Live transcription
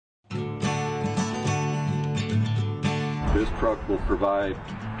This truck will provide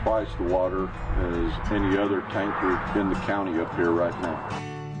twice the water as any other tanker in the county up here right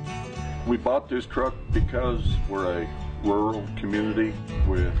now. We bought this truck because we're a rural community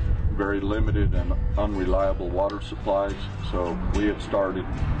with very limited and unreliable water supplies, so we have started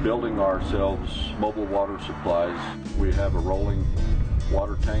building ourselves mobile water supplies. We have a rolling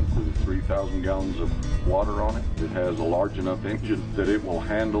water tank with 3,000 gallons of water on it. It has a large enough engine that it will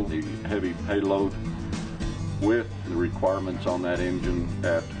handle the heavy payload with the requirements on that engine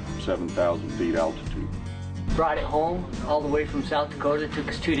at 7,000 feet altitude. Brought it home all the way from South Dakota. It took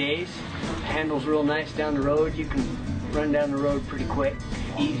us 2 days. Handles real nice down the road. You can run down the road pretty quick.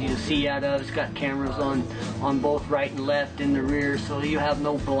 Easy to see out of. It's got cameras on both right and left in the rear, so you have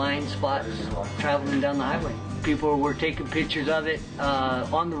no blind spots traveling down the highway. People were taking pictures of it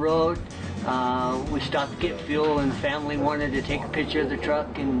on the road. We stopped to get fuel, and the family wanted to take a picture of the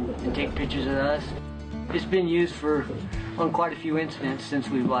truck and take pictures of us. It's been used on quite a few incidents since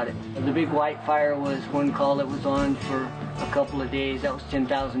we bought it. The big white fire was one call that was on for a couple of days. That was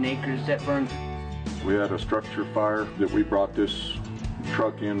 10,000 acres that burned. We had a structure fire that we brought this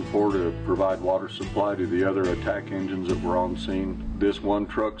truck in for to provide water supply to the other attack engines that were on scene. This one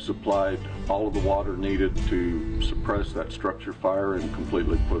truck supplied all of the water needed to suppress that structure fire and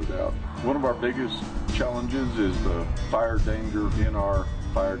completely put it out. One of our biggest challenges is the fire danger in our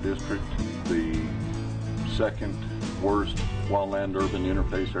fire district. The second worst wildland urban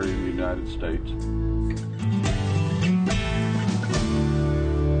interface area in the United States.